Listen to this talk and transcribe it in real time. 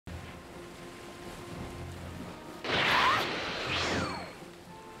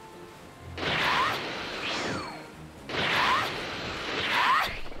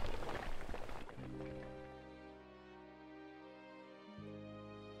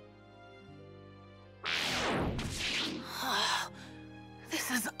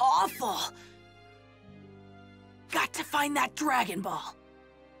was awful. Got to find that Dragon Ball.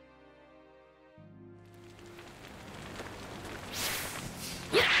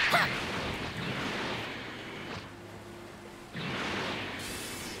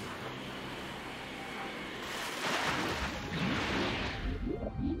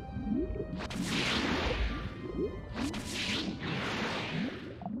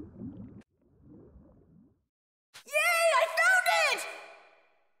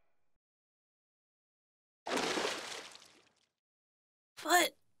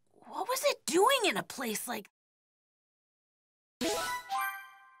 But what was it doing in a place like...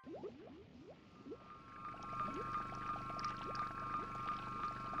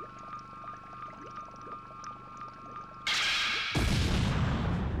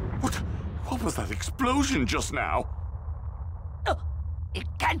 What was that explosion just now? Oh, it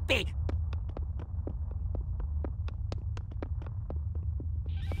can't be.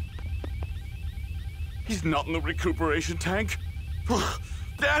 He's not in the recuperation tank.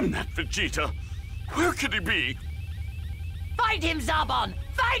 Damn that Vegeta! Where could he be? Find him, Zarbon!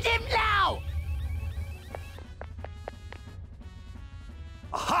 Find him now!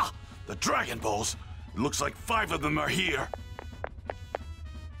 Aha! The Dragon Balls! It looks like 5 of them are here.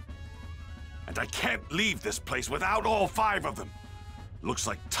 And I can't leave this place without all 5 of them. Looks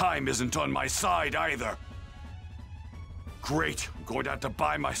like time isn't on my side either. Great, I'm going to have to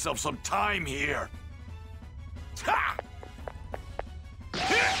buy myself some time here. Ha!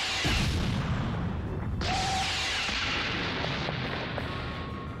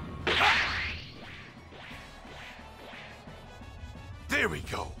 There we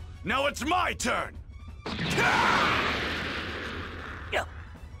go. Now it's my turn. No,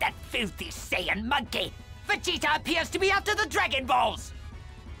 that filthy Saiyan monkey! Vegeta appears to be after the Dragon Balls!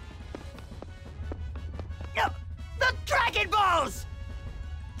 No, the Dragon Balls!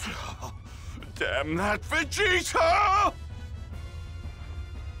 Damn that Vegeta!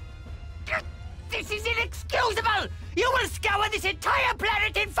 This is inexcusable! You will scour this entire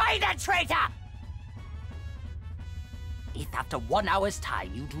planet and find that traitor! If after 1 hour's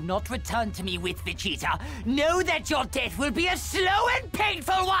time you do not return to me with Vegeta, know that your death will be a slow and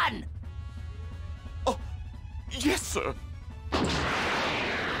painful one! Oh, yes, sir.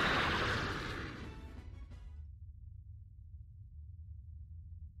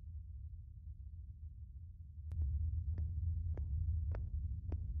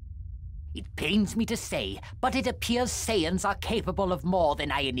 It pains me to say, but it appears Saiyans are capable of more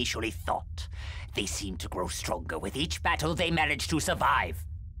than I initially thought. They seem to grow stronger with each battle they manage to survive.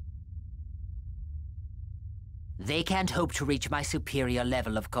 They can't hope to reach my superior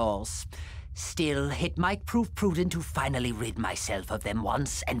level, of course. Still, it might prove prudent to finally rid myself of them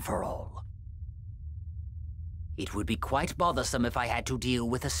once and for all. It would be quite bothersome if I had to deal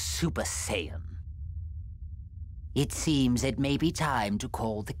with a Super Saiyan. It seems it may be time to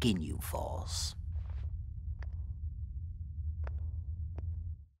call the Ginyu Force.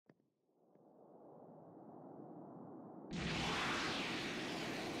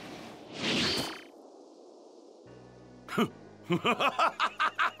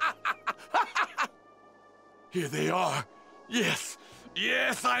 Here they are. Yes,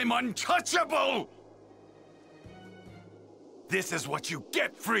 yes, I'm untouchable! This is what you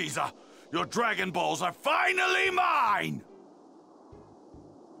get, Frieza! Your Dragon Balls are finally mine!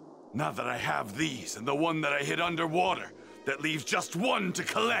 Now that I have these and the one that I hid underwater, that leaves just 1 to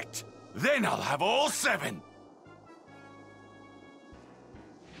collect, then I'll have all 7!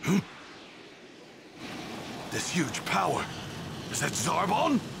 This huge power, is that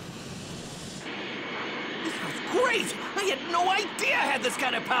Zarbon? This was great! I had no idea I had this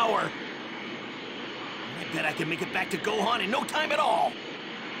kind of power! I bet I can make it back to Gohan in no time at all!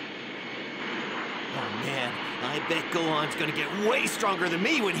 Oh man, I bet Gohan's gonna get way stronger than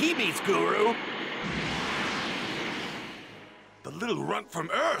me when he meets Guru! The little runt from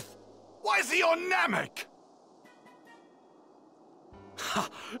Earth? Why is he on Namek? Ha!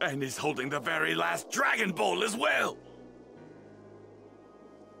 And he's holding the very last Dragon Ball as well!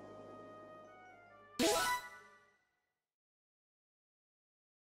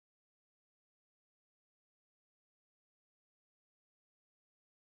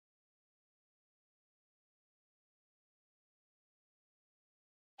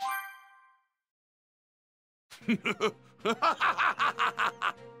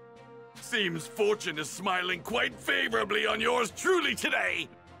 Seems fortune is smiling quite favorably on yours truly today.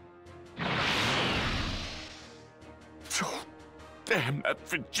 Oh, damn that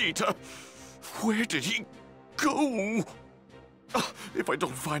Vegeta. Where did he go? If I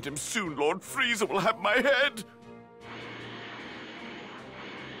don't find him soon, Lord Frieza will have my head.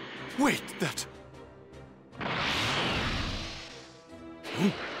 Wait, that...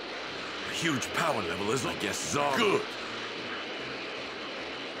 A huge power level is, I guess, good.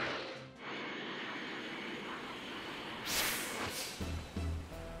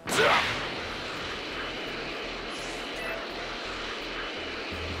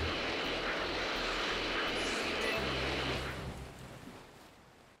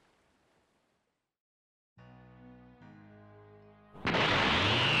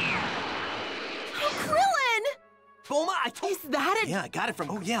 Is that it? Yeah, I got it from...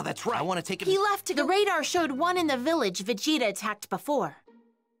 Oh, yeah, that's right. I want to take it... He left to... The radar showed one in the village Vegeta attacked before.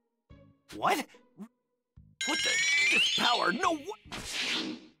 What? What the... This power... No...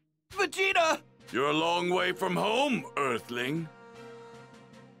 Vegeta! You're a long way from home, Earthling.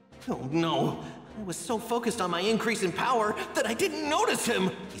 Oh, no. I was so focused on my increase in power that I didn't notice him.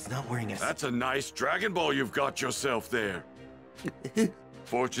 He's not wearing a... That's a nice Dragon Ball you've got yourself there.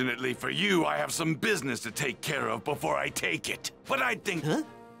 Fortunately for you, I have some business to take care of before I take it. But I think... Huh?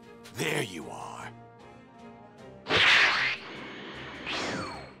 There you are.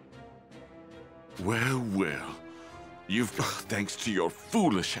 Well, well. Thanks to your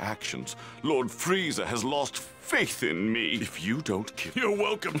foolish actions, Lord Frieza has lost faith in me. If you don't kill... You're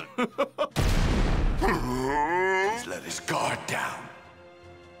welcome. He's let his guard down.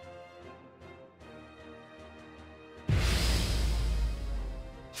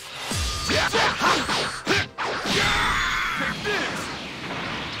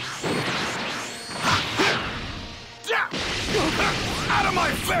 Out of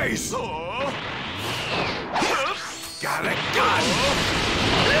my face! Got a gun!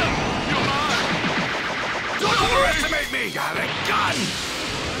 Don't underestimate me! Got a gun!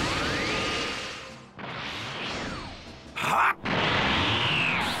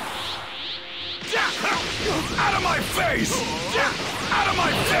 Out of my face! Out of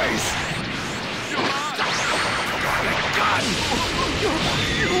my face! Got a gun!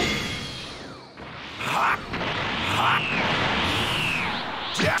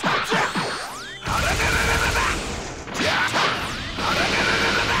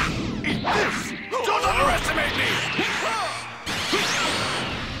 Eat this! Don't underestimate me!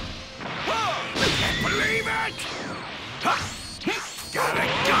 Can't believe it! Got a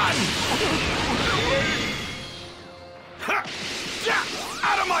gun!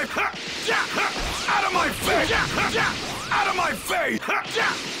 Out of my... Out of my face! Out of my face!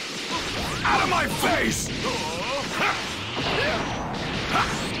 Out of my face!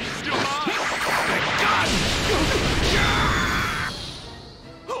 Gun!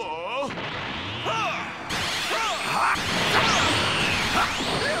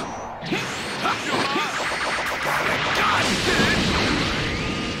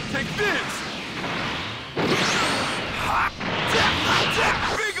 Take this!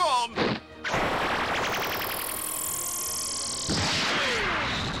 Big on!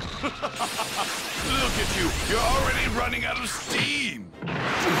 Look at you! You're already running out of steam!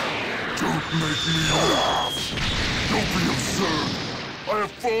 Don't make me laugh! Don't be absurd! I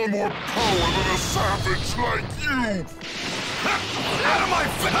have far more power than a savage like you! Out of my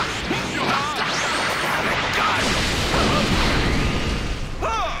face! You got a gun!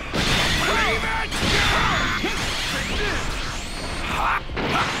 Believe it!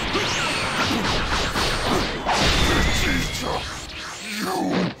 Vegeta! You!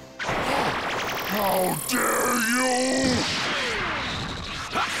 How dare you!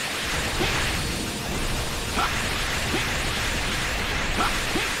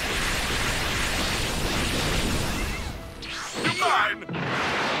 You're mine!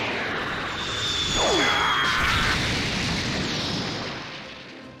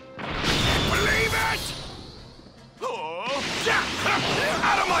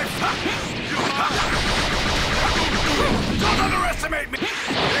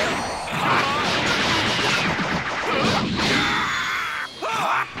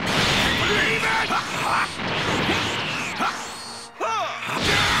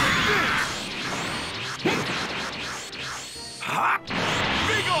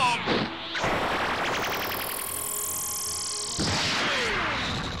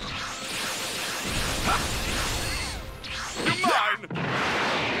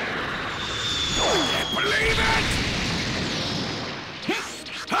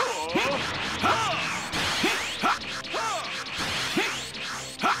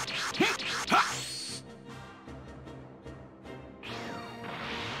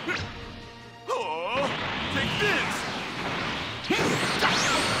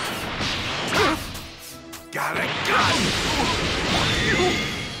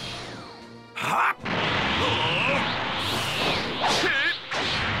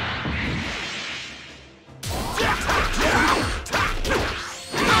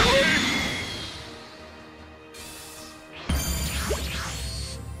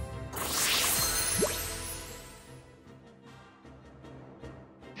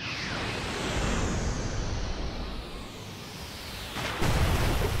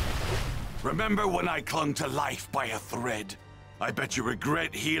 Remember when I clung to life by a thread? I bet you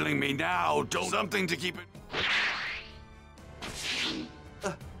regret healing me now. Don't something to keep it.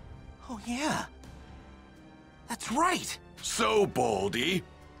 Oh, yeah. That's right. So, Baldy,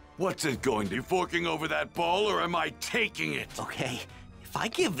 what's it going to be? Forking over that ball, or am I taking it? Okay, if I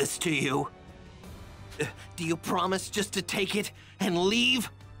give this to you, do you promise just to take it and leave?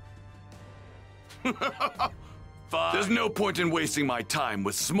 Fine. There's no point in wasting my time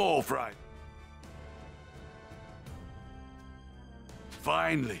with small fry.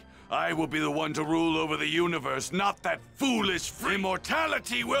 Finally, I will be the one to rule over the universe, not that foolish free.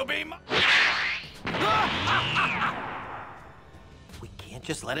 Immortality will be my... We can't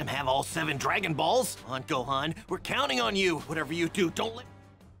just let him have all 7 Dragon Balls. Come on, Gohan, we're counting on you. Whatever you do, don't let...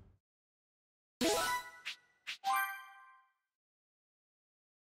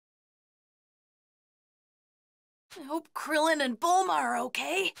 I hope Krillin and Bulma are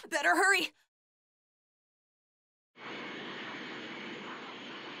okay. Better hurry.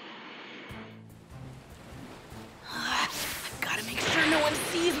 I've gotta make sure no one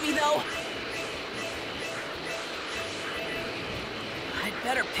sees me, though. I'd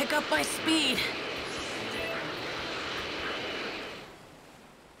better pick up my speed.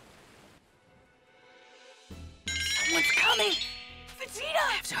 Someone's coming! Vegeta!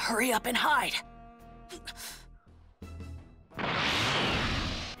 I have to hurry up and hide.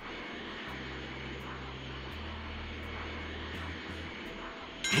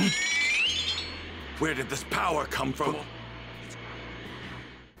 Where did this power come from?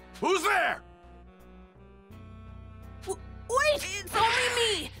 Who's there? Wait! It's only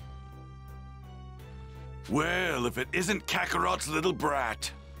me! Well, if it isn't Kakarot's little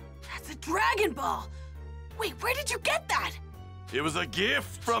brat. That's a Dragon Ball! Wait, where did you get that? It was a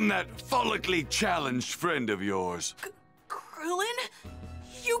gift from that follically challenged friend of yours. Krillin?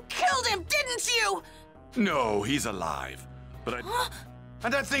 You killed him, didn't you? No, he's alive. But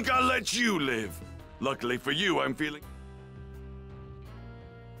And I think I'll let you live. Luckily for you, I'm feeling...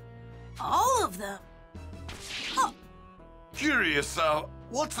 All of them? Oh. Curious,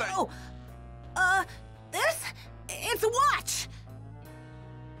 what's that? Oh, this? It's a watch!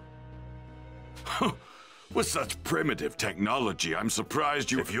 With such primitive technology, I'm surprised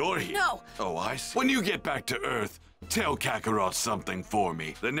you... If you're here... No! Oh, I see. When you get back to Earth, tell Kakarot something for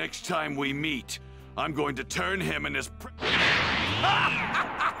me. The next time we meet, I'm going to turn him and his...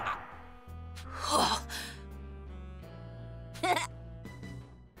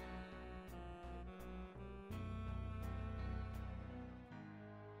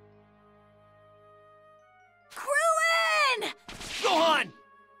 Krillin! Gohan!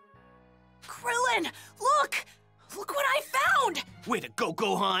 Krillin, look! Look what I found! Way to go,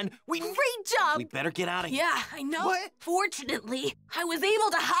 Gohan! Great job! We better get out of here. Yeah, I know. What? Fortunately, I was able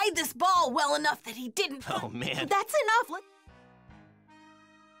to hide this ball well enough that he didn't... Oh, man. That's enough.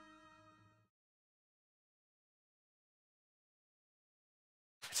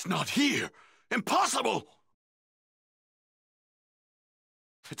 It's not here! Impossible!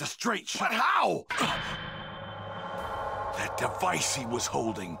 It's a straight shot. But how? That device he was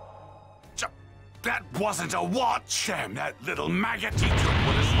holding. That wasn't a watch! Damn that little maggot! He took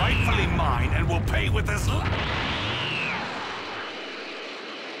what is rightfully mine and will pay with his life!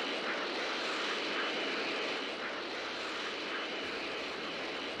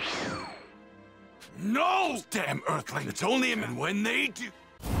 No! Damn Earthling! It's only him, and when they do...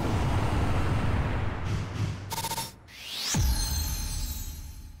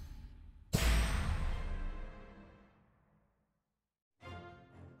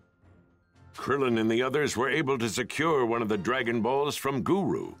 Krillin and the others were able to secure one of the Dragon Balls from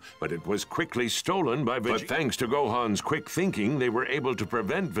Guru, but it was quickly stolen by Vegeta. But thanks to Gohan's quick thinking, they were able to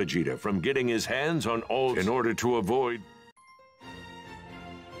prevent Vegeta from getting his hands on all in order to avoid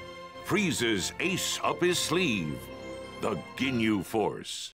Frieza's ace up his sleeve, the Ginyu Force.